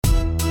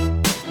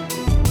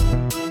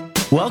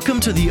Welcome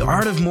to the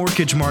Art of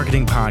Mortgage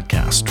Marketing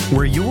podcast,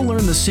 where you'll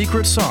learn the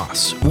secret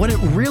sauce, what it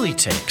really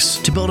takes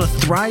to build a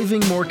thriving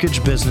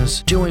mortgage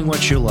business doing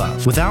what you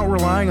love without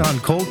relying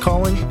on cold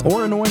calling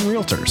or annoying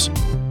realtors.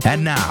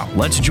 And now,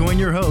 let's join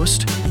your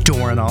host,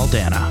 Doran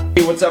Aldana.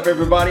 Hey, what's up,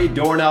 everybody?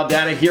 Doran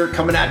Aldana here,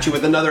 coming at you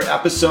with another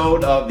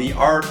episode of the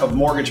Art of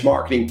Mortgage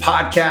Marketing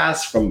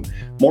podcast from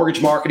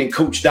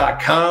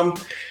mortgagemarketingcoach.com.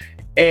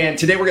 And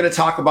today we're going to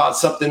talk about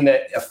something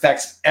that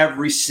affects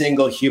every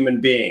single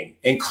human being,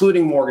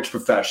 including mortgage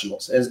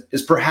professionals,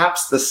 is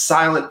perhaps the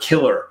silent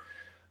killer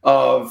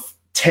of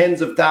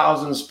tens of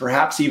thousands,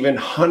 perhaps even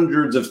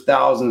hundreds of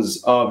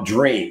thousands of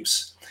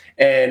dreams,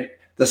 and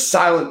the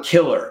silent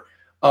killer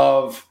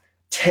of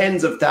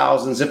tens of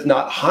thousands, if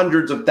not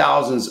hundreds of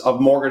thousands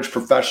of mortgage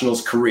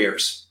professionals'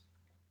 careers.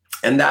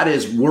 And that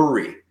is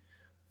worry.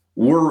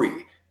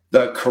 Worry,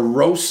 the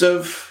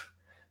corrosive,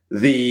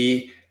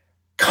 the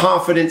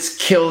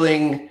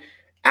confidence-killing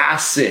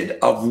acid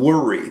of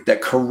worry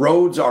that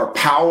corrodes our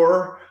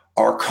power,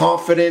 our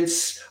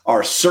confidence,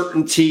 our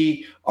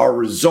certainty, our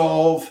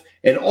resolve,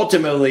 and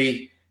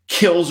ultimately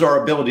kills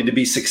our ability to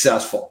be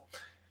successful.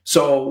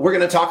 So we're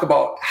going to talk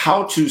about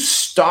how to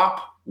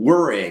stop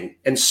worrying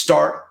and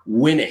start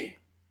winning.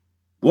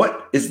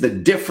 What is the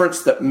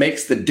difference that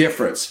makes the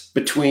difference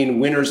between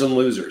winners and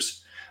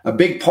losers? A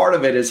big part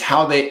of it is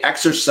how they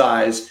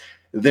exercise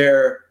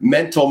their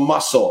mental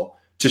muscle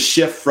to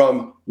shift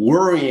from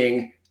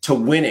worrying to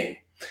winning.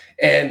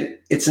 And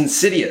it's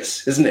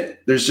insidious, isn't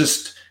it? There's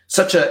just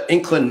such an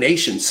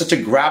inclination, such a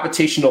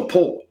gravitational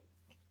pull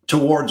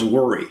towards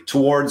worry,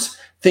 towards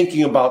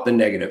thinking about the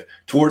negative,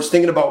 towards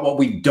thinking about what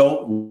we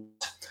don't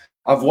want.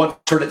 I've once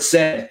heard it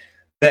said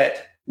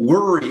that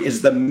worry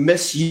is the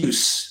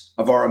misuse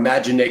of our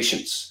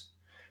imaginations.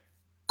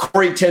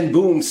 Corrie ten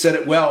Boom said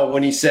it well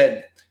when he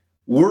said,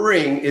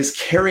 worrying is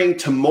carrying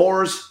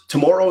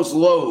tomorrow's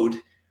load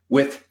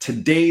with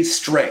today's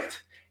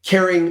strength,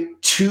 carrying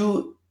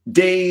 2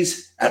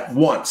 days at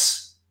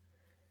once.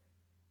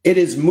 It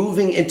is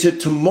moving into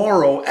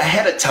tomorrow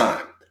ahead of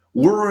time.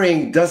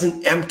 Worrying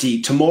doesn't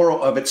empty tomorrow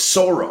of its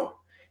sorrow.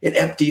 It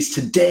empties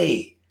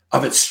today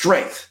of its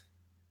strength.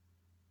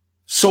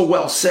 So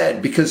well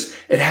said, because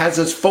it has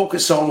us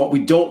focus on what we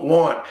don't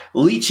want,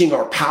 leeching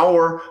our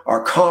power,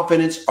 our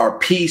confidence, our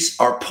peace,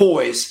 our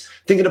poise,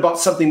 thinking about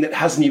something that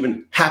hasn't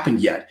even happened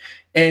yet.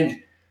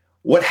 And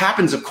what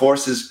happens, of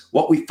course, is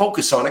what we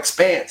focus on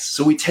expands.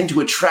 So we tend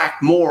to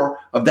attract more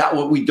of that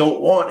what we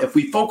don't want if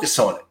we focus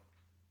on it.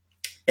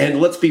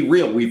 And let's be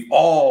real, we've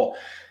all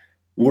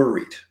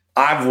worried.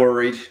 I've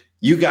worried.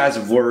 You guys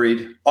have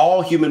worried.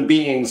 All human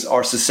beings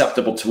are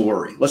susceptible to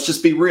worry. Let's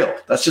just be real.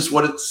 That's just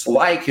what it's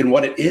like and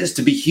what it is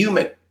to be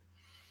human.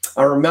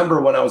 I remember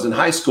when I was in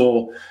high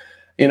school,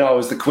 I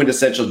was the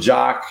quintessential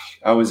jock.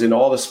 I was in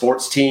all the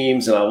sports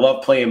teams and I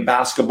loved playing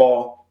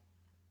basketball.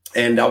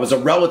 And I was a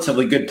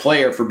relatively good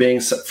player for being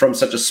from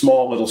such a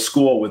small little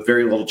school with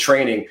very little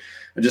training.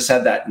 I just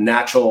had that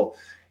natural,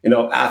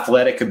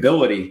 athletic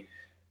ability.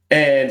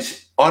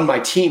 And on my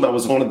team, I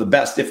was one of the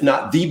best, if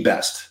not the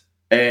best.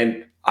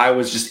 And I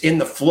was just in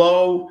the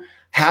flow,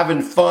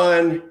 having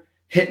fun,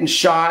 hitting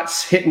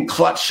shots, hitting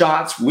clutch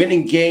shots,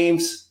 winning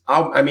games.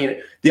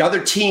 The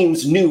other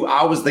teams knew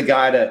I was the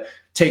guy to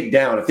take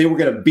down. If they were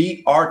going to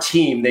beat our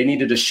team, they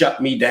needed to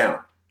shut me down.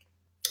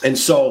 And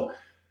so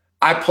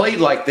I played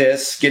like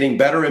this, getting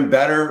better and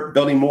better,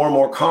 building more and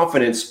more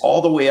confidence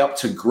all the way up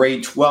to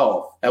grade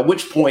 12, at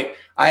which point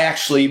I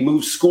actually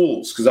moved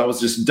schools because I was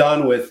just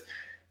done with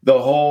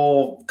the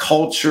whole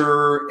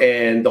culture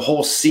and the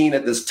whole scene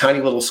at this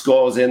tiny little school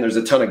I was in. There's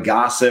a ton of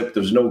gossip.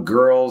 There's no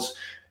girls,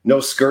 no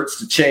skirts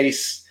to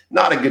chase.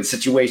 Not a good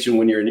situation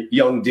when you're a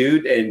young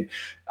dude. And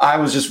I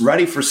was just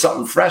ready for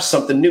something fresh,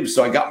 something new.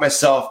 So I got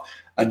myself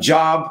a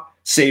job,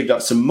 saved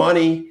up some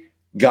money,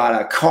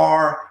 got a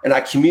car, and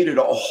I commuted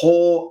a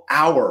whole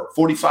hour,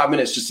 45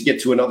 minutes just to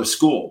get to another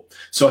school.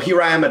 So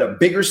here I am at a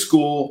bigger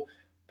school,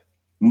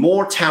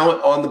 more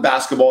talent on the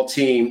basketball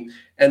team,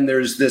 and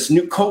there's this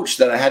new coach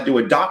that I had to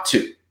adopt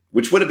to,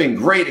 which would have been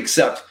great,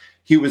 except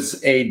he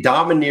was a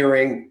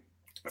domineering,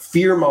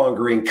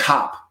 fear-mongering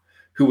cop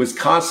who was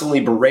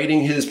constantly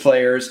berating his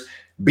players,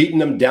 beating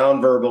them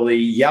down verbally,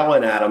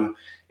 yelling at them,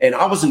 and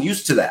I wasn't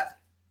used to that.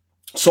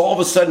 So all of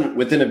a sudden,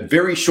 within a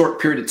very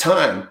short period of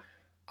time,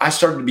 I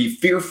started to be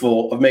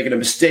fearful of making a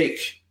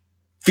mistake,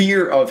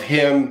 fear of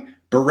him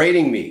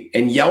berating me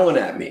and yelling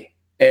at me,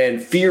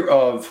 and fear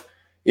of,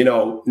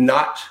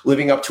 not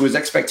living up to his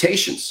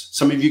expectations.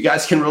 Some of you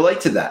guys can relate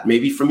to that,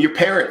 maybe from your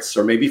parents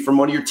or maybe from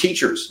one of your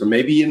teachers or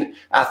maybe in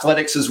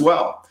athletics as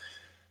well.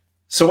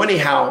 So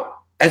anyhow,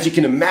 as you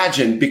can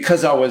imagine,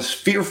 because I was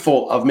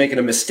fearful of making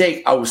a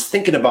mistake, I was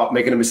thinking about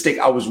making a mistake.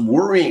 I was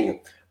worrying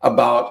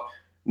about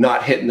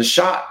not hitting the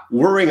shot,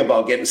 worrying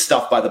about getting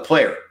stuffed by the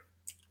player,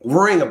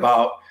 worrying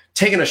about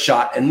taking a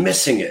shot and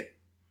missing it,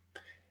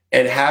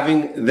 and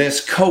having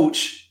this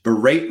coach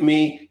berate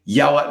me,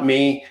 yell at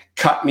me,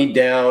 cut me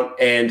down,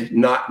 and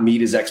not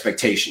meet his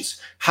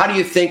expectations. How do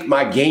you think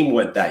my game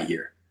went that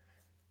year?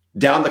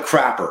 Down the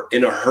crapper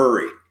in a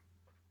hurry.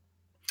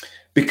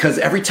 Because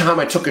every time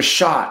I took a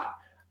shot,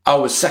 I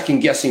was second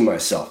guessing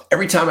myself.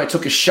 Every time I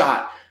took a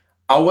shot,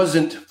 I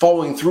wasn't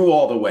following through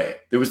all the way.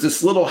 There was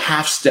this little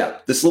half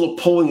step, this little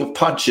pulling of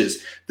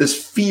punches,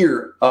 this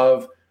fear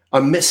of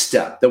a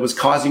misstep that was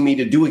causing me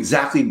to do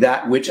exactly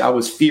that which I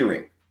was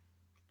fearing.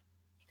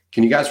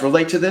 Can you guys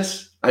relate to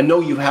this? I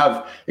know you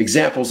have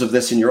examples of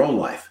this in your own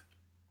life.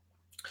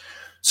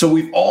 So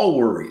we've all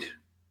worried.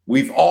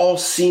 We've all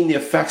seen the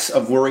effects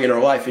of worry in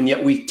our life, and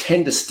yet we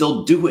tend to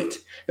still do it.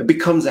 It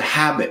becomes a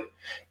habit.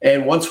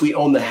 And once we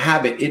own the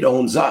habit, it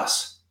owns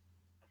us.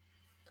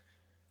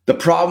 The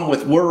problem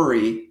with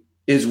worry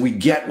is we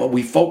get what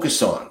we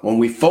focus on. When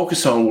we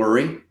focus on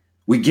worry,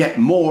 we get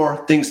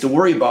more things to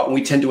worry about, and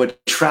we tend to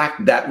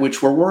attract that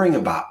which we're worrying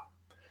about.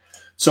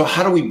 So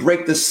how do we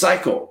break this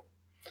cycle?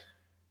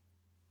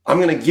 I'm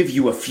going to give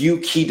you a few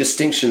key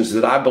distinctions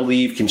that I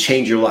believe can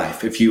change your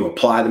life if you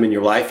apply them in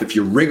your life, if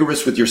you're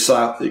rigorous with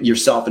yourself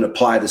and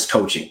apply this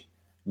coaching.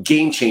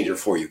 Game changer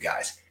for you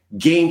guys.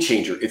 Game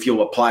changer if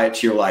you'll apply it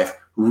to your life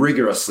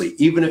rigorously,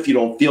 even if you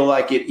don't feel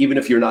like it, even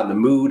if you're not in the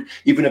mood,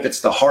 even if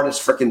it's the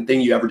hardest freaking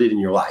thing you ever did in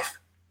your life.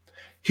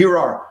 Here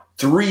are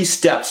 3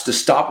 steps to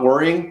stop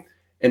worrying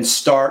and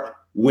start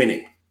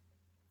winning.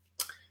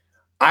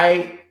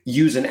 I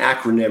use an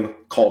acronym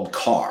called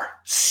CAR,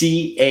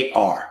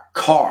 C-A-R,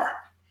 CAR.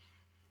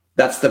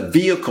 That's the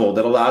vehicle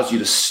that allows you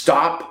to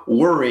stop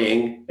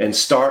worrying and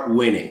start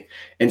winning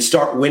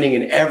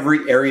in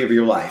every area of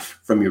your life,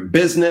 from your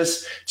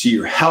business to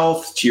your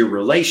health, to your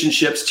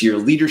relationships, to your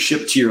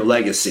leadership, to your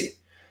legacy.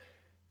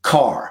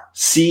 CAR,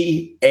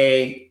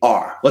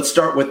 C-A-R. Let's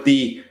start with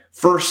the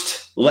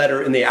first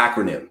letter in the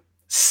acronym.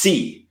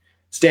 C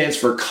stands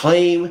for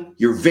claim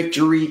your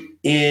victory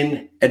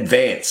in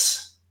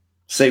advance.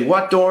 Say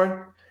what,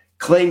 Doran?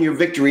 Claim your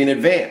victory in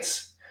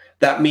advance.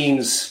 That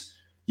means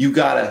you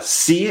got to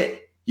see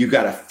it, you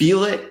got to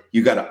feel it,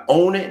 you got to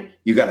own it,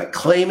 you got to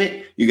claim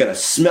it, you got to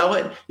smell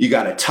it, you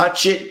got to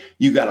touch it,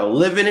 you got to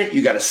live in it,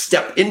 you got to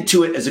step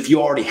into it as if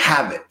you already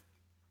have it.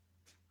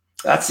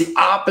 That's the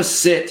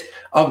opposite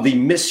of the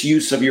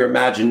misuse of your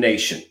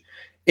imagination.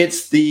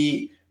 It's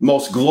the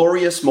most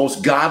glorious,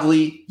 most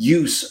godly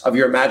use of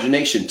your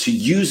imagination, to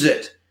use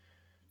it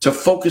to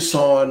focus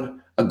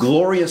on a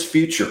glorious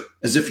future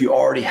as if you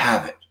already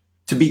have it.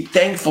 To be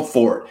thankful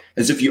for it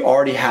as if you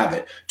already have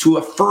it, to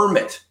affirm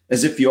it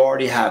as if you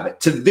already have it,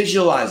 to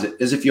visualize it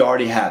as if you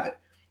already have it,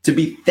 to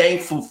be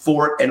thankful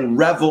for it and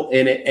revel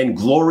in it and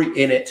glory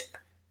in it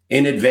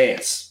in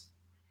advance.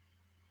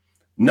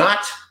 Not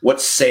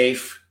what's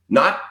safe,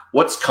 not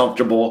what's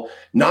comfortable,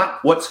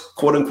 not what's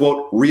quote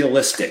unquote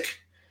realistic,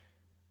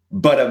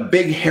 but a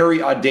big,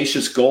 hairy,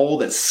 audacious goal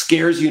that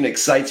scares you and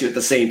excites you at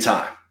the same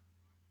time.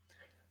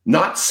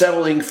 Not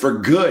settling for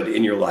good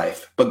in your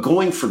life, but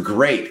going for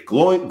great,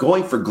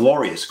 going for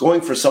glorious,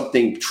 going for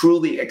something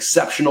truly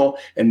exceptional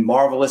and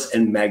marvelous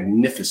and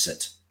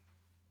magnificent.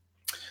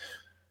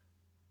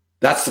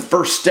 That's the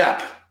first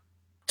step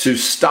to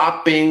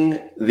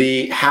stopping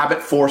the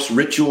habit force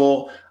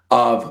ritual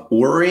of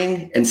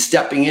worrying and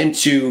stepping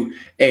into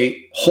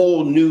a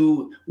whole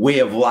new way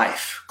of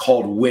life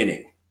called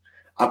winning,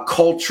 a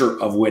culture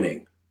of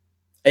winning,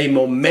 a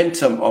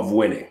momentum of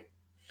winning.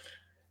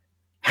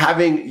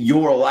 Having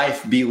your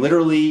life be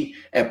literally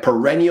a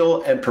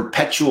perennial and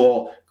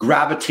perpetual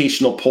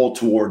gravitational pull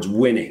towards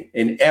winning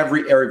in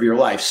every area of your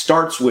life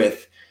starts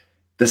with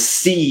the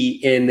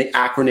C in the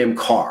acronym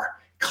CAR.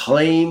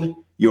 Claim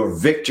your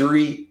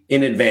victory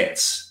in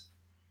advance.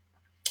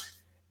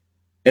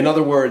 In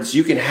other words,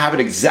 you can have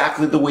it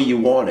exactly the way you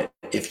want it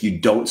if you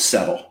don't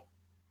settle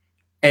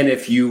and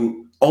if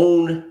you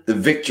own the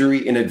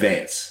victory in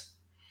advance.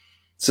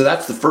 So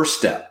that's the first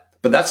step,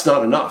 but that's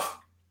not enough.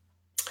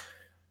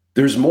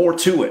 There's more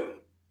to it.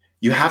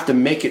 You have to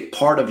make it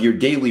part of your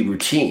daily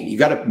routine. You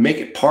got to make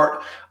it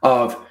part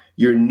of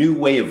your new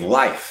way of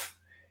life.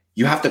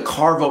 You have to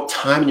carve out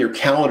time in your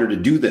calendar to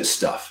do this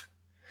stuff.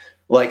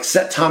 Like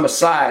set time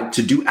aside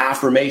to do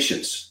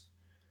affirmations.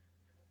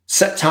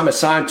 Set time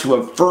aside to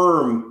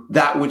affirm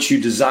that which you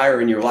desire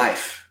in your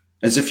life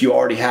as if you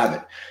already have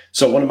it.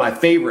 So one of my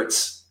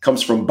favorites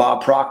comes from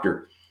Bob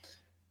Proctor.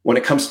 When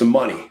it comes to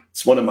money,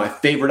 it's one of my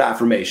favorite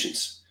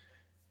affirmations.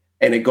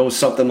 And it goes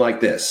something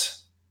like this.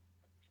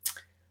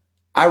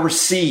 I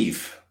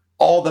receive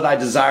all that I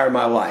desire in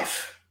my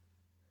life.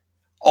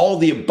 All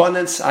the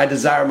abundance I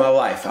desire in my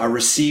life, I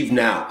receive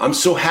now. I'm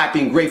so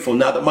happy and grateful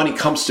now that money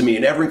comes to me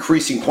in ever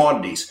increasing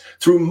quantities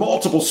through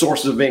multiple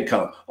sources of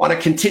income on a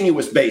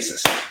continuous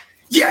basis.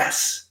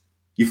 Yes.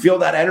 You feel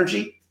that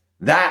energy?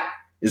 That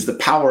is the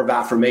power of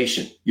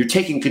affirmation. You're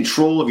taking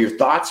control of your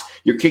thoughts.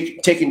 You're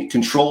taking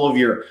control of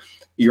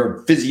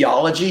your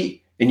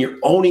physiology, and you're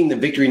owning the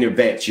victory in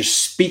advance. You're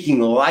speaking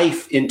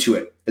life into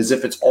it as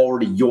if it's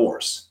already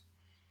yours.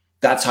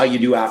 That's how you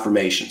do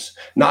affirmations.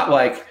 Not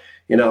like,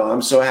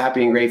 I'm so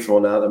happy and grateful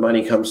now that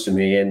money comes to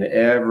me in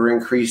ever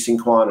increasing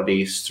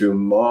quantities through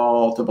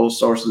multiple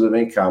sources of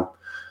income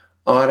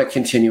on a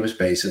continuous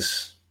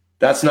basis.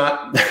 That's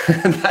not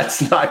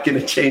going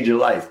to change your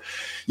life.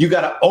 You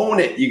got to own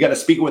it. You got to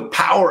speak with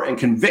power and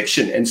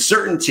conviction and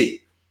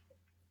certainty.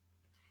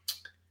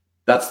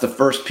 That's the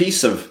first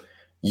piece of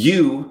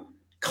You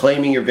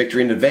claiming your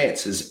victory in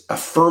advance is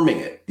affirming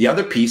it. The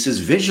other piece is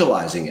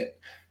visualizing it.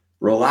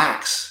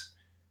 Relax,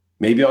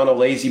 maybe on a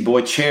lazy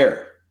boy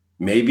chair,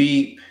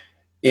 maybe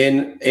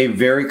in a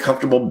very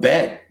comfortable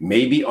bed,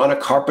 maybe on a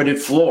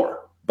carpeted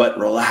floor, but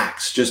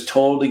relax. Just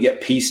totally get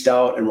pieced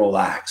out and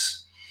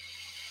relax.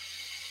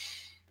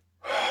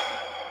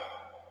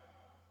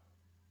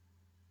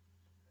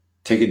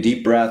 Take a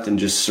deep breath and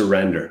just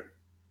surrender.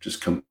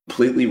 Just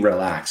completely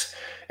relax.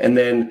 And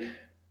then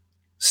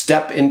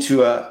step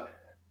into a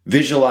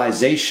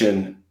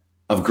visualization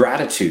of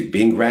gratitude,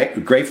 being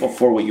grateful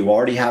for what you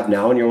already have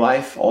now in your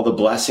life, all the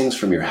blessings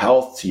from your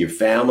health, to your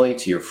family,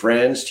 to your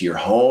friends, to your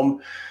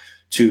home,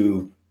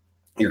 to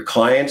your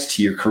clients,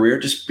 to your career.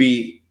 Just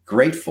be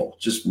grateful.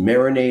 Just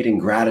marinate in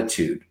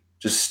gratitude.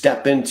 Just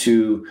step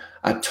into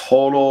a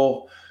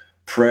total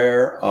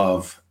prayer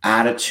of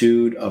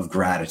attitude of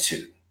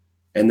gratitude.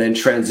 And then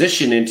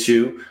transition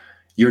into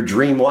your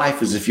dream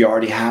life as if you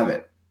already have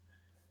it.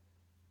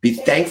 Be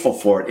thankful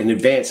for it in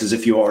advance as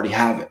if you already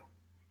have it.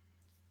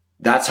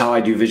 That's how I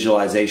do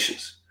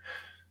visualizations.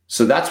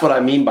 So that's what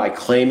I mean by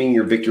claiming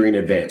your victory in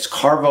advance.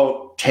 Carve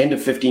out 10 to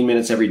 15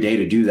 minutes every day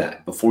to do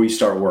that before you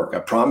start work. I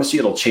promise you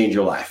it'll change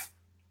your life.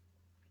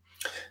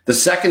 The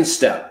second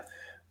step,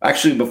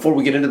 actually, before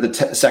we get into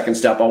the second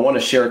step, I want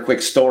to share a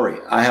quick story.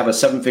 I have a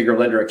 7-Figure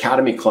Lender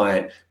Academy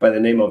client by the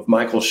name of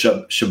Michael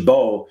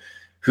Chabot,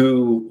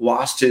 who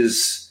lost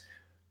his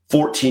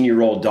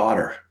 14-year-old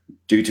daughter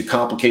due to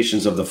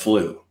complications of the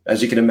flu.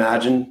 As you can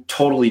imagine,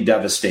 totally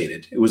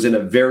devastated. It was in a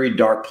very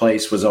dark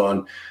place, was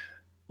on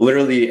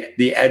literally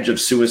the edge of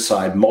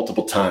suicide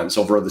multiple times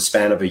over the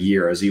span of a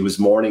year as he was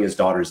mourning his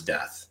daughter's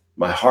death.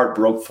 My heart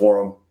broke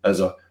for him as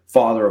a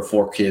father of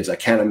 4 kids. I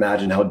can't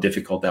imagine how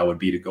difficult that would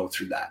be to go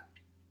through that.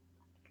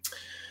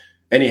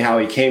 Anyhow,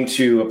 he came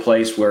to a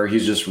place where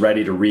he's just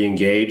ready to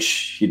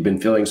re-engage. He'd been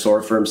feeling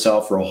sorry for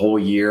himself for a whole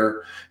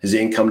year. His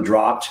income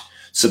dropped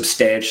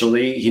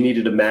substantially. He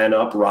needed to man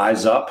up,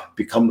 rise up,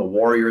 become the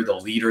warrior, the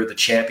leader, the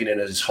champion in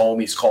his home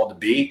he's called to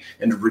be,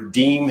 and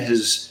redeem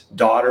his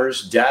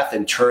daughter's death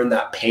and turn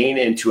that pain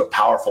into a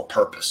powerful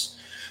purpose.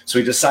 So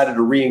he decided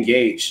to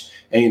re-engage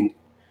and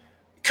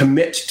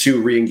commit to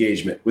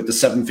re-engagement with the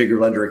 7-Figure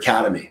Lender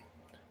Academy,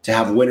 to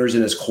have winners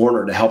in his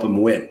corner to help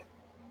him win.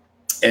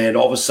 And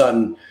all of a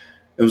sudden,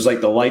 it was like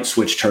the light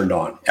switch turned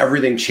on.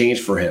 Everything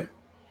changed for him.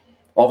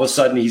 All of a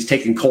sudden, he's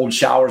taking cold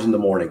showers in the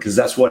morning, because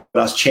that's what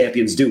us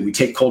champions do. We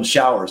take cold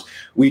showers.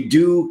 We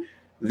do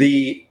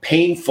the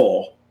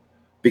painful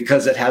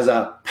because it has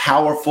a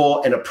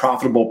powerful and a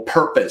profitable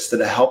purpose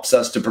that helps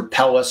us to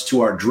propel us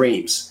to our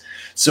dreams.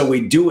 So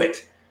we do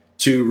it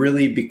to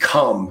really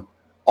become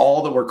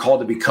all that we're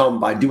called to become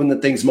by doing the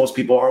things most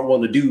people aren't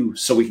willing to do,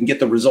 so we can get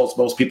the results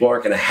most people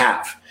aren't going to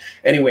have.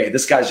 Anyway,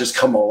 this guy's just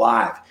come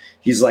alive.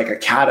 He's like a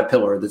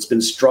caterpillar that's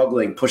been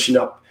struggling, pushing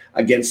up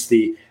against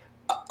the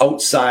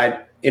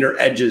outside inner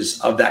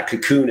edges of that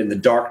cocoon in the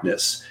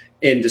darkness,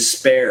 in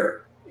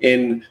despair,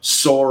 in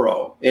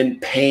sorrow, in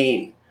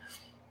pain.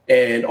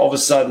 And all of a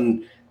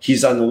sudden,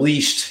 he's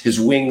unleashed his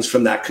wings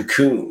from that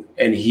cocoon,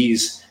 and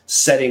he's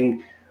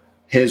setting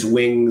his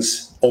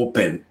wings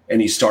open,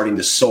 and he's starting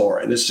to soar.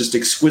 And it's just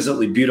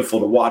exquisitely beautiful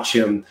to watch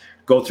him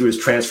go through his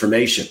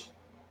transformation.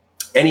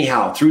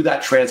 Anyhow, through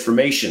that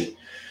transformation,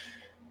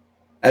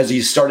 as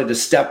he started to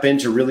step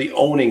into really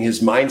owning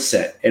his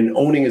mindset and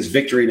owning his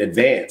victory in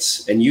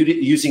advance and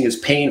using his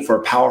pain for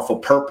a powerful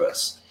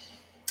purpose,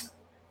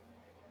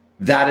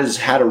 that has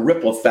had a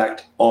ripple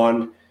effect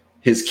on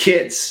his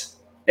kids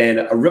and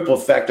a ripple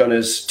effect on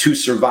his 2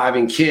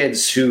 surviving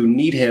kids who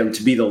need him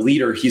to be the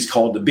leader he's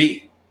called to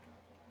be.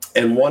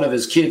 And one of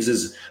his kids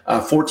is a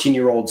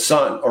 14-year-old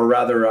son, or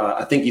rather,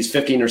 I think he's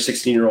 15 or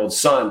 16-year-old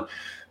son,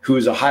 who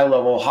is a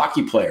high-level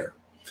hockey player.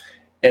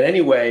 And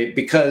anyway,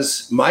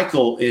 because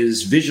Michael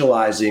is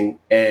visualizing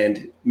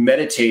and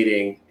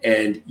meditating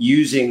and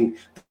using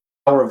the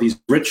power of these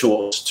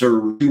rituals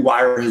to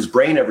rewire his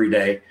brain every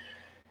day,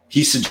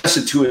 he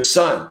suggested to his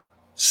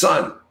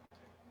son,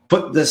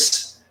 put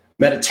this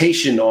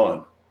meditation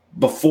on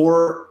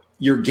before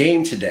your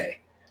game today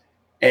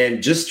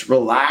and just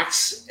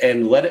relax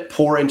and let it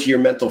pour into your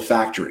mental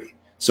factory.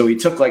 So he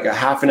took like a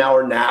half an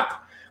hour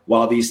nap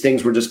while these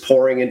things were just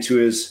pouring into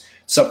his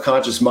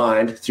subconscious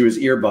mind through his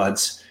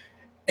earbuds.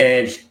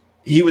 And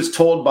he was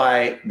told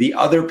by the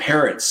other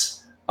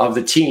parents of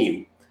the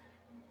team,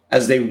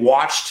 as they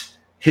watched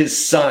his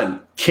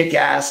son kick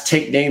ass,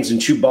 take names,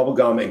 and chew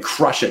bubblegum and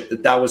crush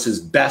it, that was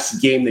his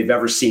best game they've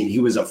ever seen. He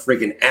was a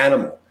freaking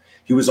animal.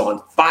 He was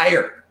on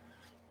fire.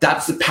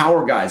 That's the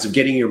power, guys, of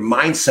getting your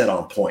mindset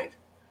on point.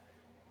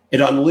 It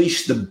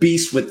unleashed the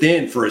beast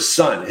within for his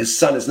son. His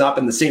son has not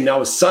been the same. Now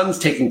his son's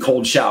taking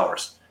cold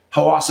showers.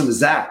 How awesome is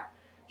that?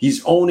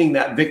 He's owning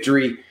that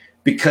victory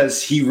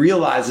because he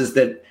realizes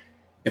that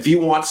if he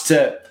wants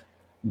to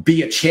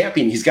be a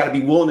champion, he's got to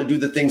be willing to do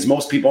the things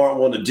most people aren't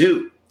willing to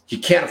do. He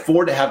can't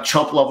afford to have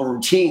chump level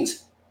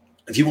routines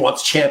if he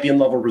wants champion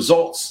level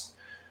results.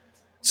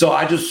 So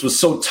I just was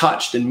so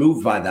touched and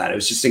moved by that. It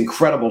was just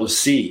incredible to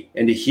see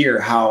and to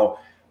hear how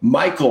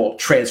Michael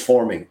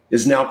transforming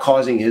is now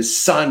causing his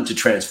son to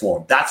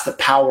transform. That's the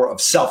power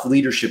of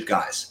self-leadership,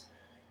 guys.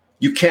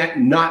 You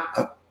can't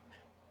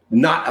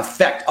not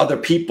affect other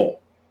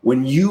people.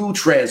 When you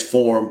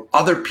transform,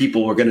 other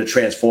people are going to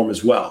transform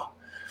as well.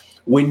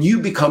 When you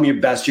become your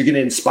best, you're going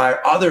to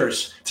inspire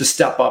others to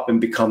step up and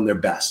become their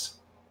best.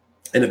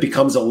 And it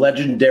becomes a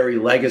legendary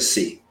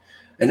legacy,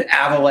 an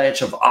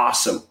avalanche of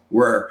awesome,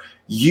 where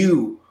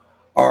you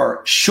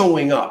are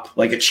showing up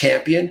like a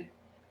champion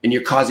and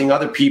you're causing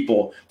other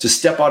people to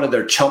step out of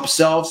their chump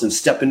selves and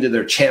step into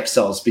their champ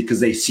selves because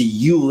they see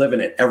you living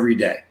it every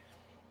day.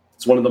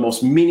 It's one of the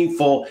most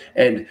meaningful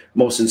and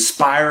most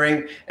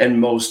inspiring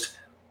and most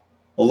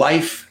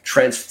life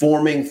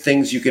transforming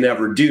things you can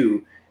ever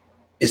do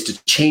is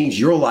to change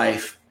your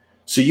life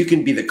so you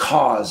can be the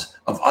cause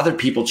of other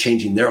people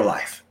changing their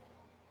life.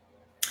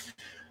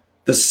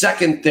 The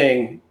second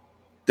thing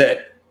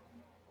that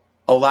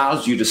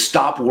allows you to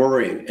stop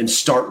worrying and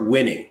start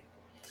winning,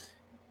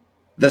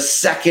 the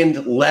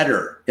second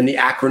letter in the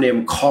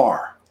acronym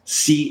CAR,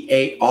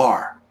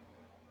 C-A-R,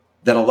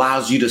 that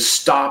allows you to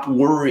stop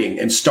worrying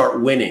and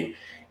start winning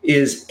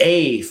is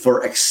A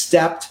for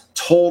accept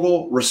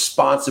total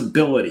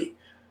responsibility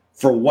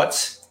for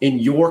what's in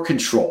your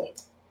control,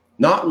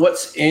 not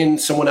what's in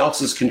someone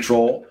else's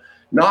control,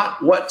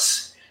 not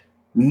what's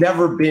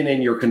never been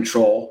in your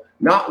control,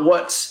 not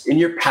what's in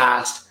your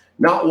past,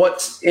 not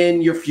what's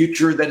in your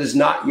future that is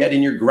not yet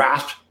in your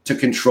grasp to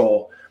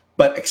control,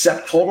 but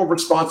accept total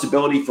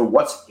responsibility for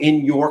what's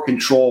in your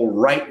control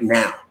right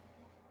now.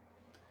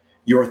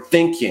 Your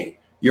thinking,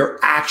 your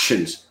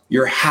actions,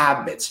 your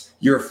habits,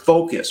 your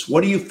focus.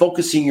 What are you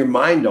focusing your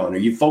mind on? Are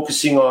you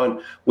focusing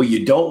on what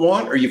you don't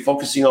want? Or are you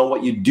focusing on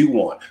what you do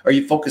want? Are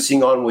you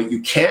focusing on what you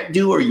can't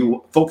do? Or are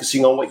you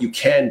focusing on what you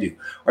can do?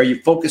 Are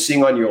you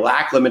focusing on your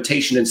lack,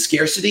 limitation, and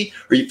scarcity?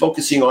 Or are you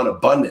focusing on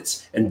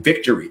abundance and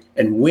victory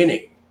and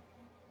winning?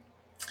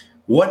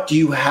 What do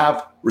you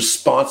have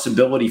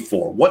responsibility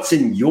for? What's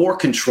in your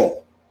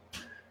control?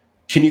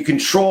 Can you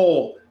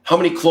control how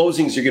many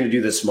closings you're going to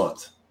do this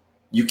month?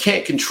 You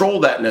can't control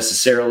that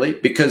necessarily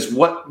because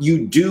what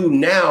you do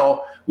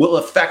now will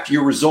affect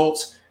your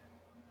results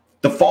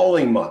the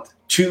following month,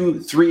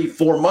 2, 3,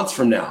 4 months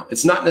from now.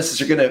 It's not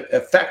necessarily going to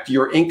affect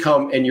your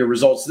income and your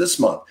results this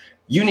month.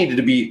 You needed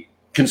to be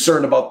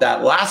concerned about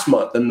that last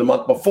month and the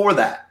month before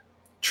that.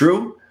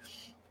 True?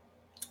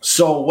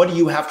 So what do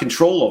you have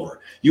control over?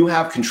 You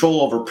have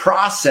control over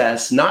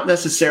process, not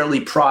necessarily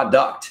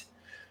product.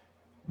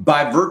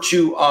 By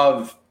virtue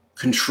of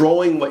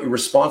controlling what you're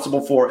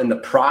responsible for in the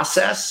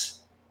process,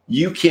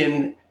 you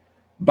can,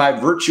 by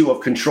virtue of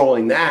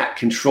controlling that,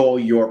 control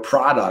your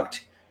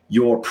product,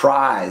 your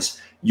prize,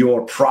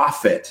 your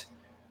profit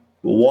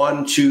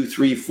 1, 2,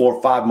 3,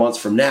 4, 5 months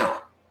from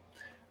now.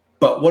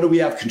 But what do we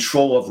have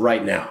control of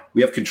right now?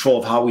 We have control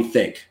of how we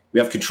think. We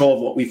have control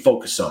of what we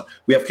focus on.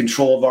 We have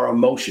control of our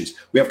emotions.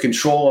 We have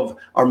control of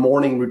our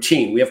morning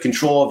routine. We have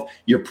control of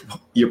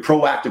your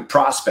proactive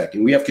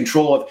prospecting. We have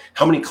control of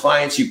how many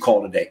clients you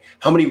call today,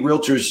 how many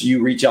realtors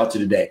you reach out to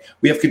today.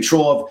 We have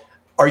control of,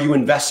 are you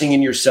investing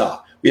in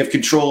yourself? We have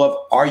control of,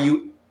 are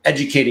you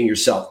educating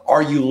yourself?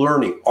 Are you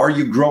learning? Are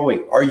you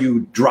growing? Are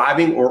you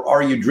driving or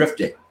are you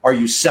drifting? Are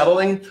you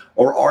settling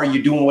or are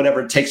you doing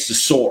whatever it takes to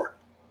soar?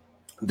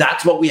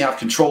 That's what we have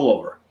control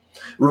over.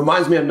 It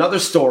reminds me of another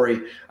story.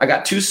 I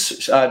got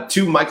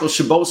two Michael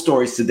Chabot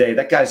stories today.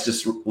 That guy's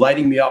just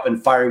lighting me up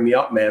and firing me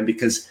up, man,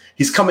 because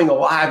he's coming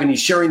alive and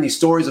he's sharing these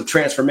stories of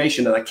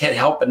transformation, and I can't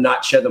help but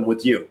not share them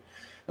with you.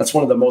 That's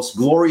one of the most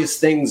glorious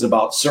things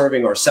about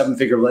serving our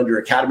 7-Figure Lender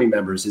Academy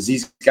members is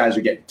these guys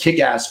are getting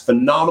kick-ass,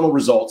 phenomenal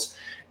results,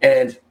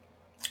 and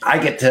I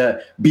get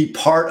to be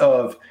part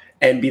of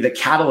and be the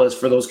catalyst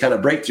for those kind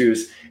of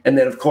breakthroughs, and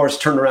then, of course,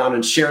 turn around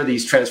and share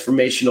these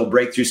transformational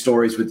breakthrough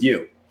stories with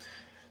you.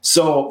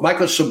 So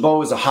Michael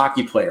Chabot is a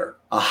hockey player,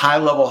 a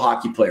high-level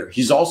hockey player.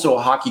 He's also a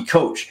hockey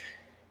coach.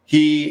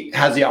 He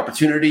has the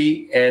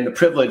opportunity and the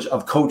privilege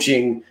of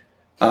coaching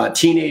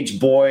teenage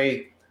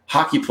boy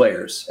hockey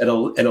players at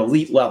an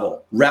elite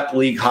level, rep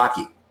league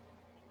hockey.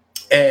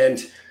 And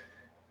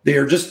they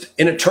were just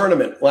in a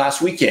tournament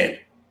last weekend.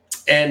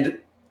 And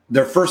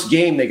their first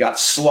game, they got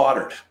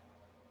slaughtered.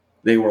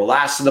 They were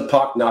last of the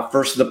puck, not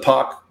first of the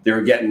puck. They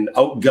were getting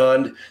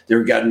outgunned. They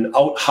were getting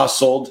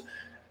out-hustled.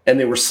 And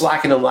they were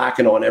slacking and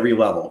lacking on every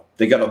level.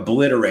 They got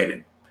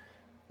obliterated.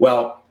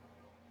 Well,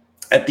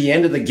 at the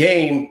end of the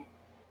game,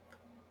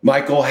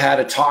 Michael had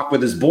a talk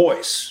with his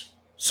boys,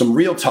 some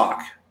real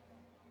talk.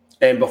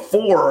 And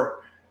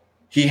before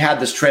he had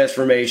this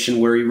transformation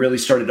where he really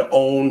started to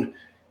own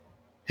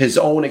his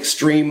own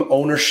extreme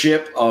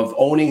ownership of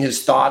owning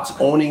his thoughts,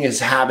 owning his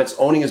habits,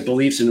 owning his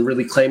beliefs, and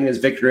really claiming his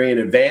victory in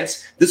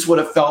advance, this would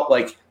have felt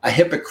like a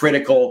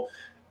hypocritical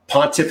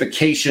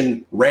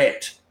pontification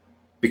rant,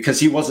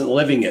 because he wasn't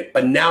living it.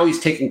 But now he's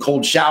taking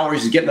cold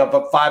showers. He's getting up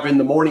at 5 in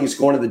the morning. He's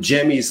going to the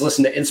gym. He's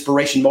listening to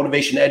inspiration,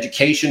 motivation,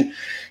 education.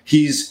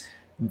 He's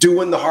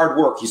doing the hard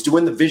work. He's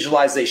doing the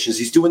visualizations.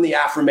 He's doing the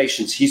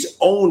affirmations. He's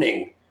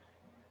owning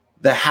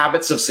the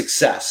habits of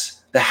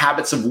success, the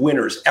habits of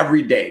winners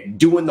every day,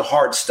 doing the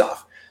hard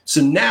stuff. So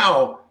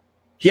now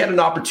he had an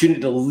opportunity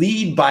to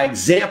lead by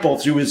example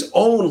through his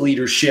own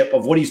leadership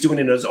of what he's doing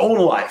in his own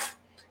life.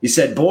 He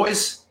said,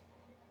 boys,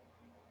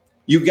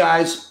 you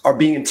guys are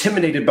being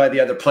intimidated by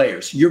the other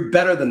players. You're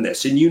better than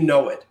this, and you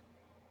know it.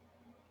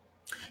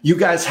 You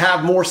guys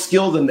have more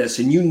skill than this,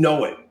 and you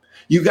know it.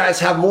 You guys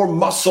have more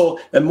muscle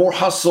and more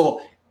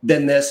hustle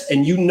than this,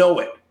 and you know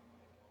it.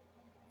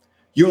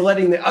 You're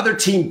letting the other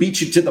team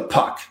beat you to the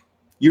puck.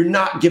 You're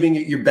not giving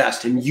it your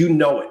best, and you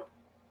know it.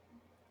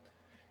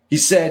 He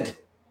said,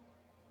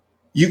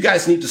 you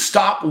guys need to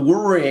stop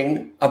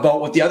worrying about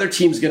what the other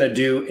team's going to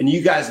do, and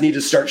you guys need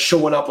to start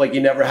showing up like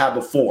you never have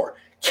before.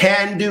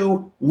 Can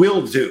do,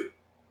 will do.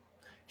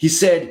 He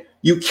said,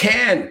 you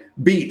can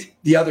beat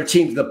the other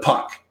team to the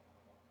puck.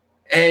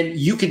 And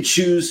you can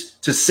choose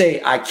to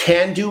say, I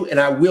can do and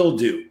I will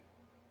do.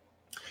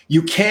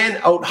 You can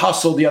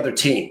out-hustle the other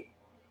team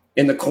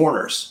in the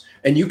corners.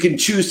 And you can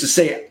choose to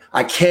say,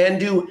 I can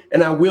do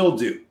and I will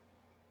do.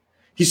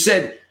 He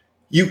said,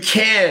 you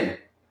can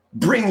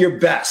bring your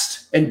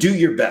best and do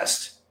your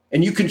best.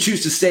 And you can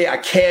choose to say, I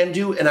can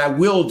do and I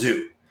will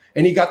do.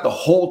 And he got the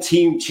whole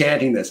team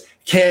chanting this.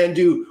 Can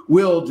do,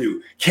 will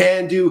do.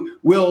 Can do,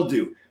 will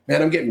do.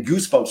 Man, I'm getting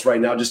goosebumps right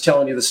now just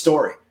telling you the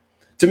story.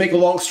 To make a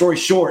long story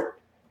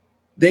short,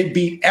 they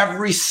beat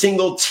every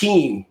single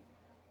team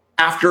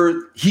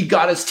after he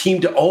got his team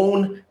to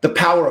own the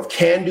power of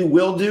can do,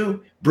 will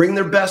do, bring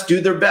their best,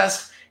 do their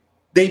best.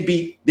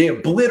 They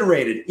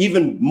obliterated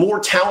even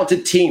more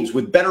talented teams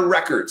with better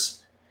records,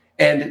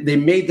 and they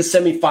made the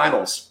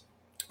semifinals.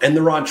 And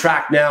they're on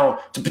track now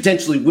to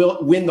potentially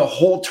win the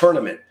whole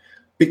tournament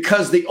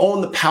because they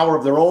own the power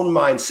of their own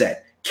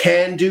mindset.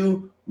 Can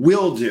do,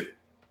 will do.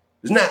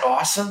 Isn't that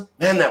awesome?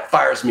 Man, that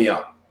fires me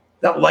up.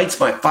 That lights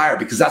my fire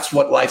because that's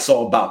what life's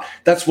all about.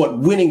 That's what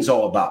winning's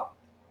all about.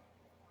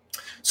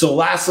 So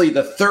lastly,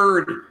 the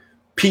third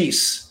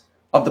piece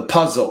of the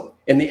puzzle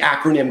in the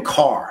acronym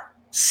CAR,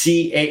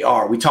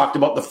 C-A-R. We talked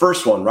about the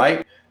first one,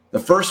 right? The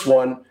first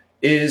one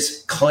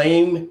is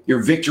claim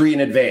your victory in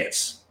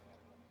advance.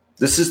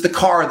 This is the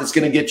CAR that's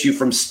going to get you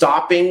from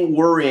stopping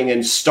worrying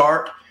and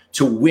start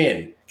to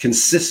win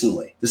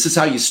consistently. This is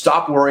how you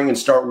stop worrying and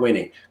start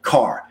winning.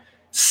 CAR.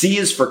 C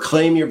is for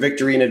claim your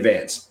victory in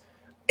advance.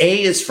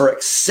 A is for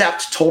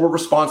accept total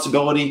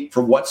responsibility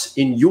for what's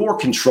in your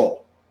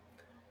control.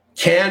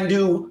 Can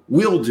do,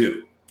 will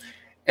do.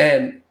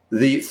 And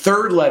the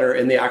third letter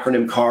in the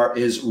acronym CAR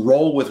is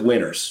roll with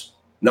winners.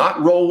 Not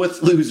roll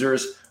with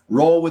losers,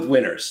 roll with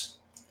winners.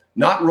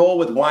 Not roll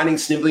with whining,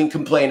 sniveling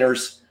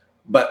complainers,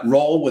 but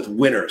roll with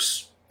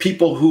winners.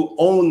 People who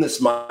own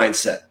this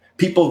mindset.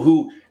 People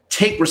who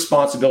take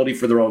responsibility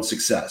for their own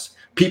success.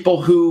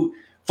 People who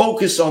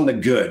focus on the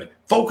good,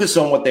 focus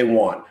on what they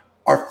want,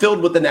 are filled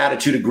with an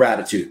attitude of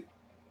gratitude.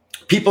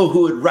 People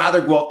who would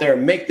rather go out there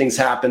and make things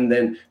happen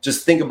than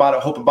just think about it,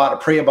 hope about it,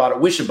 pray about it,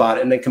 wish about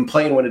it, and then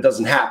complain when it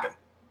doesn't happen.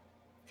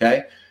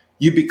 Okay?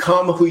 You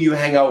become who you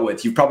hang out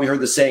with. You've probably heard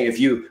the saying, if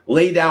you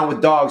lay down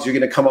with dogs, you're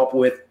going to come up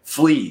with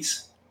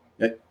fleas.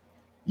 Okay?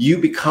 You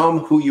become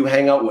who you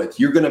hang out with.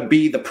 You're going to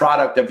be the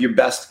product of your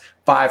best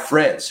 5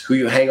 friends who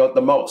you hang out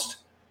the most.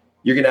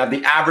 You're going to have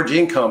the average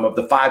income of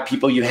the 5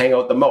 people you hang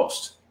out the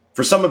most.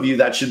 For some of you,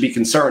 that should be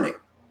concerning,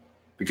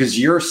 because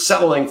you're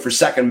settling for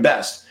second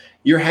best.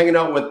 You're hanging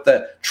out with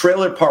the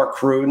trailer park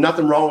crew.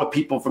 Nothing wrong with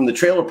people from the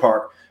trailer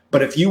park.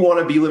 But if you want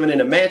to be living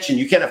in a mansion,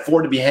 you can't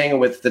afford to be hanging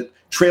with the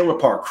trailer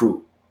park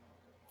crew.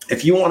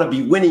 If you want to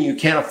be winning, you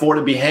can't afford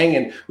to be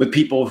hanging with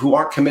people who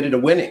aren't committed to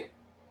winning.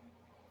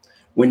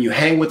 When you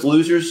hang with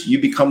losers,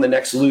 you become the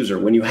next loser.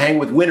 When you hang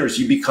with winners,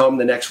 you become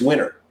the next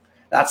winner.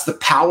 That's the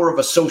power of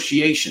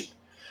association.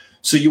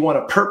 So you want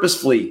to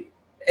purposefully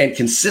and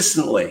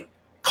consistently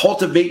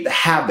cultivate the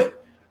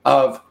habit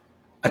of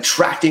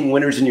attracting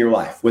winners in your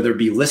life, whether it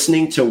be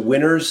listening to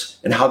winners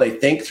and how they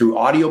think through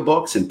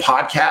audiobooks and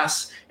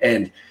podcasts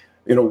and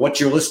what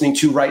you're listening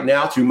to right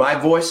now through my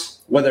voice,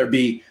 whether it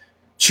be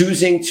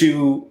choosing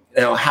to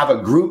have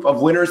a group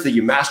of winners that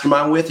you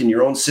mastermind with in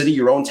your own city,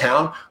 your own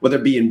town, whether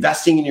it be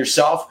investing in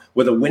yourself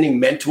with a winning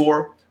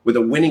mentor, with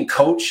a winning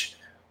coach,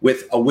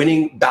 with a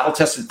winning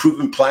battle-tested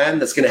proven plan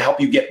that's going to help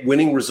you get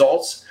winning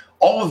results.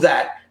 All of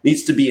that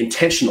needs to be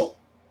intentional.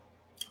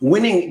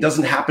 Winning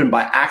doesn't happen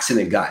by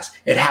accident, guys.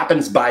 It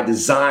happens by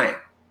design.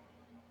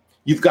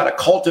 You've got to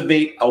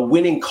cultivate a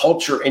winning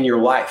culture in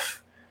your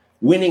life,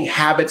 winning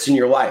habits in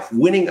your life,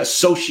 winning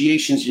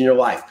associations in your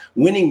life,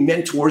 winning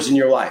mentors in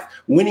your life,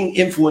 winning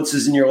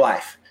influences in your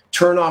life.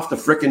 Turn off the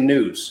frickin'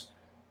 news.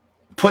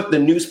 Put the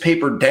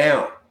newspaper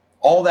down.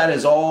 All that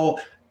is all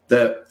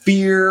the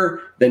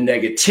fear, the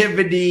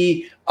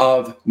negativity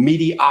of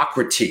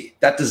mediocrity.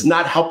 That does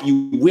not help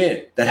you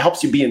win. That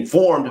helps you be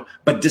informed,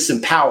 but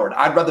disempowered.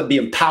 I'd rather be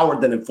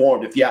empowered than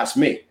informed, if you ask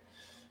me.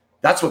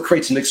 That's what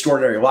creates an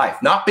extraordinary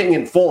life. Not being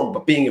informed,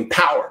 but being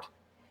empowered.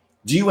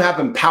 Do you have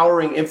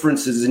empowering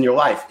influences in your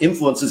life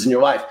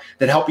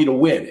that help you to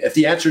win? If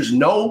the answer is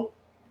no,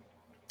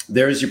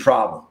 there's your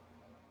problem.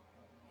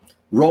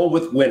 Roll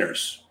with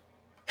winners.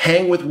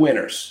 Hang with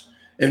winners.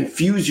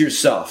 Infuse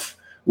yourself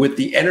with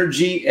the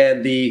energy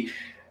and the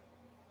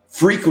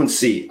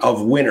frequency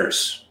of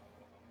winners.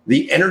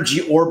 The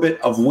energy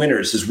orbit of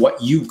winners is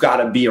what you've got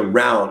to be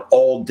around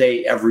all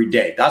day, every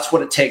day. That's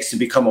what it takes to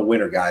become a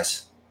winner,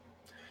 guys.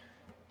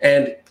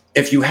 And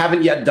if you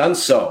haven't yet done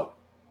so,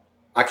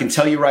 I can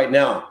tell you right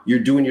now, you're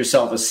doing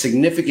yourself a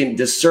significant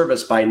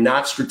disservice by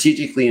not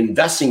strategically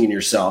investing in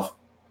yourself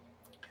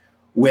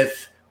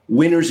with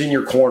winners in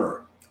your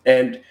corner.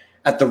 And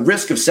at the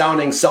risk of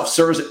sounding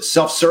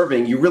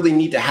self-serving, you really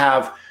need to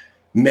have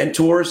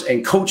mentors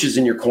and coaches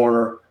in your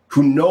corner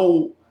who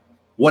know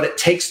what it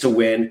takes to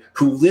win,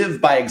 who live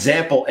by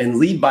example and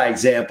lead by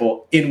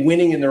example in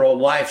winning in their own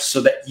life, so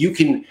that you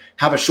can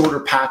have a shorter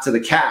path to the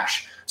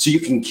cash, so you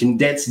can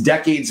condense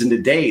decades into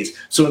days.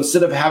 So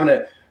instead of having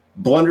to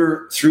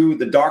blunder through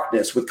the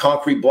darkness with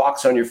concrete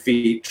blocks on your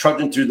feet,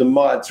 trudging through the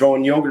mud,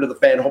 throwing yogurt to the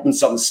fan, hoping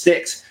something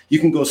sticks, you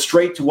can go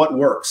straight to what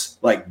works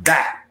like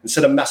that.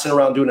 Instead of messing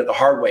around doing it the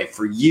hard way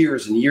for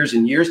years and years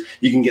and years,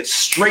 you can get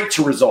straight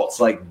to results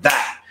like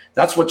that.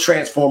 That's what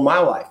transformed my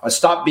life. I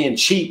stopped being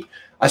cheap.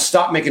 I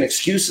stopped making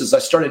excuses. I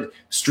started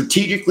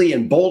strategically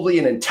and boldly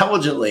and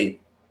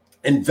intelligently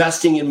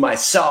investing in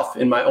myself,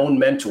 in my own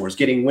mentors,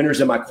 getting winners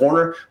in my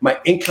corner. My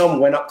income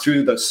went up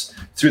through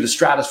the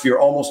stratosphere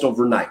almost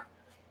overnight.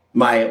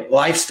 My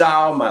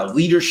lifestyle, my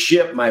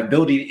leadership, my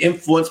ability to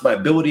influence, my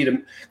ability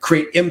to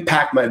create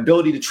impact, my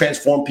ability to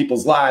transform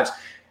people's lives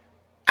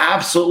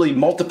absolutely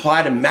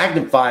multiplied and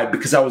magnified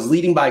because I was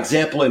leading by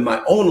example in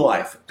my own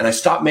life, and I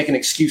stopped making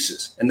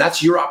excuses. And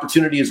that's your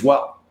opportunity as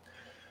well.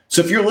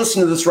 So if you're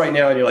listening to this right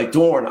now and you're like,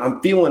 Dorn, I'm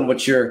feeling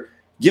what you're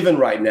giving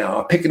right now.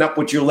 I'm picking up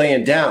what you're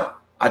laying down.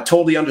 I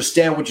totally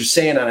understand what you're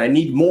saying, and I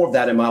need more of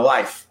that in my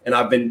life. And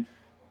I've been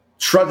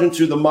trudging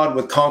through the mud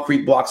with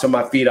concrete blocks on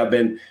my feet. I've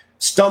been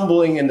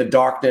stumbling in the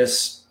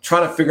darkness,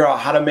 trying to figure out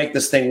how to make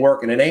this thing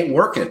work, and it ain't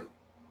working.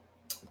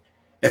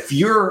 If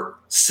you're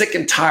sick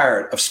and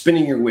tired of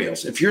spinning your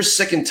wheels, if you're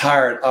sick and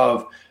tired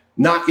of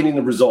not getting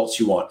the results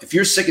you want, if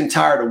you're sick and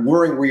tired of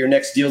worrying where your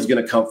next deal is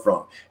going to come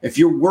from, if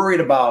you're worried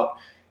about,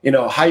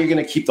 how you're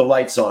going to keep the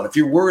lights on, if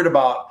you're worried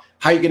about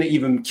how you're going to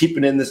even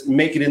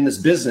make it in this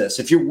business,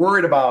 if you're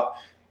worried about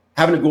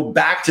having to go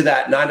back to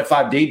that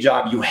 9-to-5 day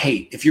job you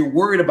hate, if you're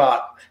worried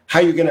about how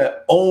you're going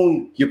to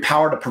own your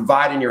power to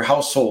provide in your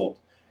household,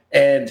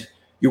 and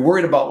you're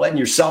worried about letting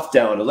yourself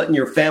down and letting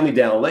your family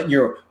down, letting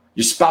your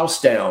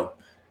spouse down,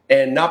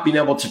 and not being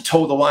able to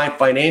toe the line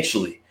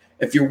financially,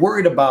 if you're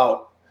worried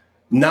about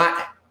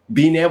not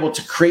being able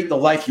to create the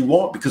life you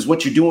want because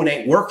what you're doing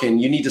ain't working,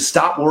 you need to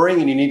stop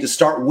worrying and you need to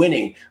start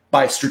winning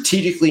by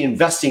strategically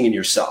investing in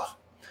yourself.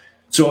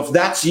 So if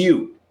that's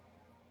you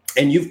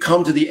and you've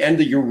come to the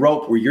end of your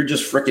rope where you're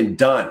just freaking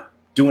done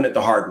doing it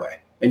the hard way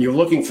and you're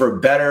looking for a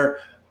better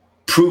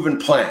proven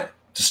plan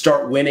to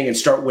start winning and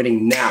start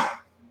winning now,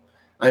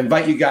 I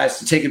invite you guys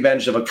to take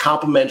advantage of a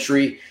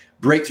complimentary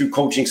breakthrough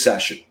coaching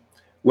session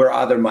where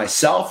either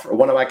myself or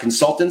one of my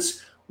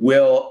consultants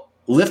will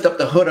lift up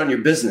the hood on your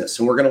business,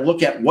 and we're going to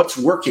look at what's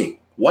working,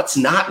 what's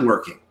not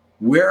working,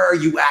 where are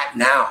you at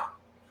now?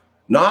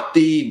 Not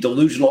the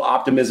delusional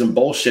optimism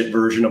bullshit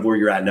version of where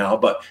you're at now,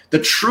 but the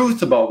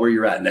truth about where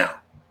you're at now.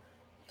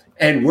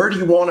 And where do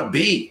you want to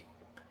be?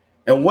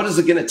 And what is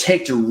it going to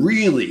take to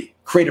really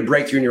create a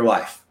breakthrough in your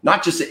life?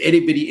 Not just an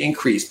itty-bitty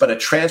increase, but a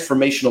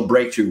transformational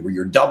breakthrough where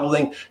you're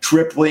doubling,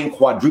 tripling,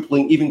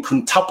 quadrupling, even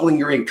quintupling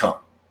your income.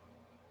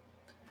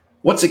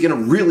 What's it going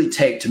to really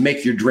take to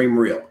make your dream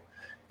real?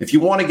 If you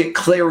want to get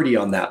clarity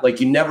on that like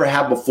you never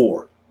have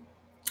before,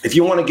 if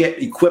you want to get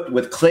equipped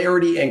with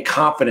clarity and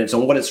confidence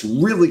on what it's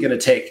really going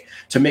to take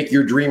to make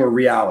your dream a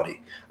reality,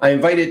 I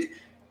invite you to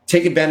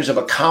take advantage of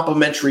a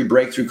complimentary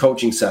breakthrough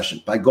coaching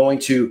session by going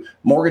to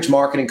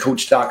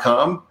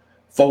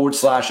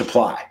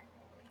mortgagemarketingcoach.com/apply.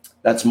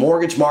 That's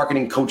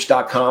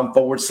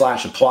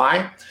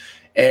mortgagemarketingcoach.com/apply.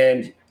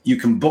 And you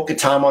can book a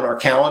time on our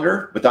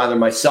calendar with either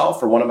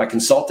myself or one of my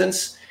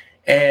consultants.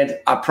 And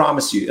I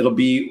promise you, it'll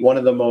be one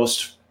of the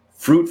most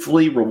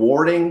fruitfully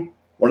rewarding,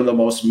 one of the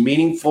most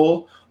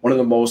meaningful, one of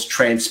the most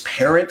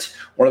transparent,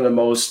 one of the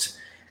most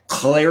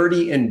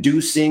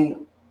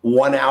clarity-inducing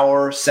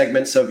 1-hour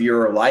segments of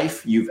your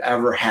life you've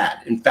ever had.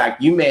 In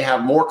fact, you may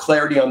have more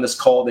clarity on this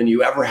call than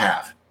you ever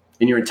have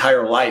in your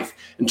entire life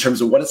in terms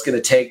of what it's going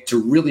to take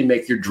to really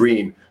make your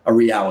dream a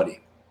reality,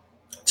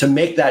 to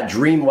make that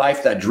dream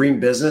life, that dream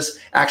business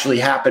actually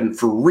happen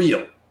for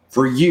real,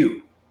 for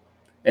you,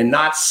 and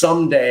not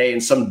someday in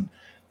some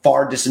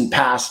far distant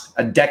past,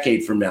 a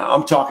decade from now.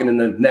 I'm talking in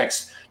the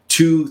next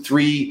 2,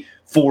 3,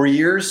 4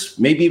 years,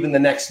 maybe even the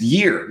next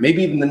year,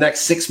 maybe even the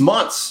next 6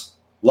 months.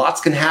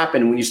 Lots can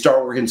happen when you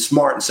start working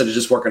smart instead of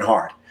just working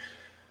hard.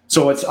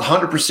 So it's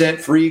 100%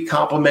 free,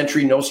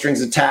 complimentary, no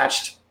strings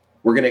attached.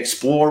 We're going to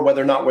explore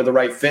whether or not we're the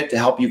right fit to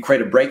help you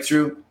create a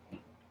breakthrough.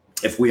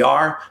 If we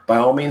are, by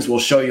all means, we'll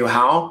show you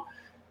how.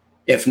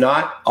 If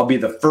not, I'll be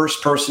the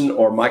first person,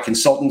 or my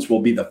consultants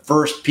will be the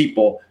first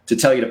people to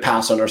tell you to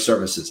pass on our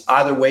services.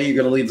 Either way, you're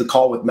going to leave the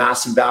call with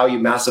massive value,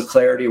 massive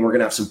clarity, and we're going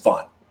to have some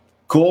fun.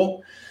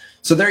 Cool?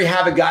 So there you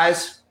have it,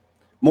 guys.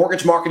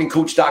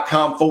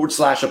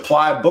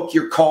 mortgagemarketingcoach.com/apply. Book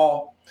your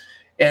call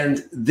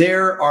And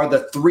there are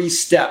the 3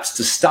 steps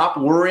to stop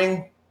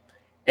worrying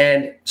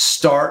and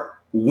start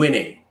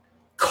winning.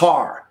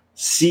 CAR,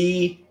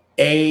 C-A-R.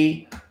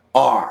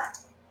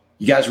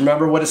 You guys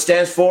remember what it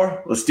stands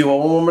for? Let's do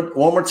it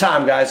one more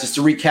time, guys, just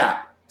to recap.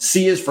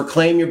 C is for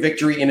claim your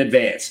victory in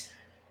advance.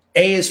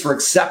 A is for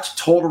accept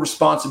total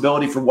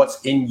responsibility for what's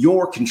in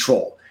your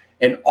control.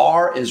 And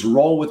R is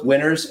roll with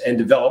winners and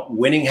develop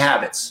winning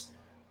habits,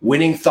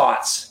 winning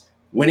thoughts,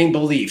 winning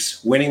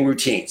beliefs, winning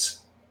routines.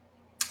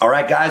 All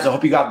right, guys, I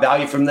hope you got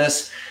value from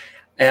this.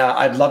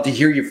 I'd love to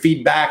hear your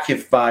feedback.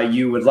 If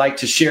you would like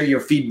to share your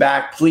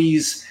feedback,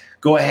 please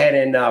go ahead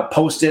and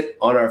post it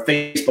on our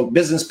Facebook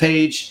business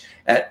page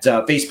at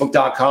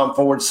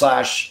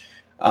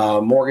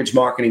facebook.com/mortgage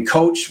marketing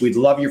coach. We'd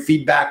love your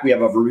feedback. We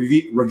have a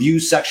review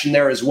section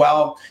there as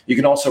well. You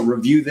can also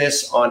review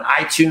this on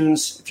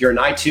iTunes. If you're in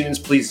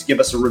iTunes, please give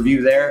us a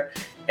review there.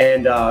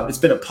 And it's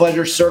been a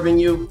pleasure serving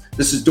you.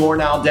 This is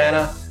Doran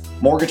Aldana,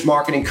 mortgage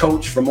marketing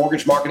coach from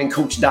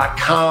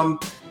mortgagemarketingcoach.com,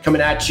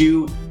 coming at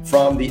you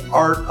from the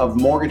Art of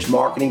Mortgage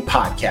Marketing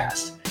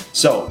podcast.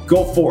 So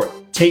go for it.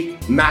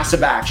 Take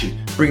massive action.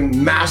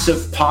 Bring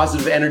massive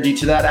positive energy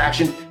to that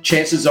action.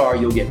 Chances are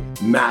you'll get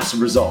massive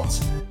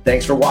results.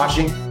 Thanks for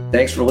watching.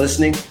 Thanks for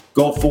listening.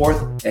 Go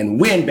forth and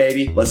win,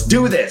 baby. Let's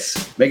do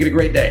this. Make it a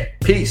great day.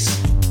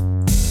 Peace.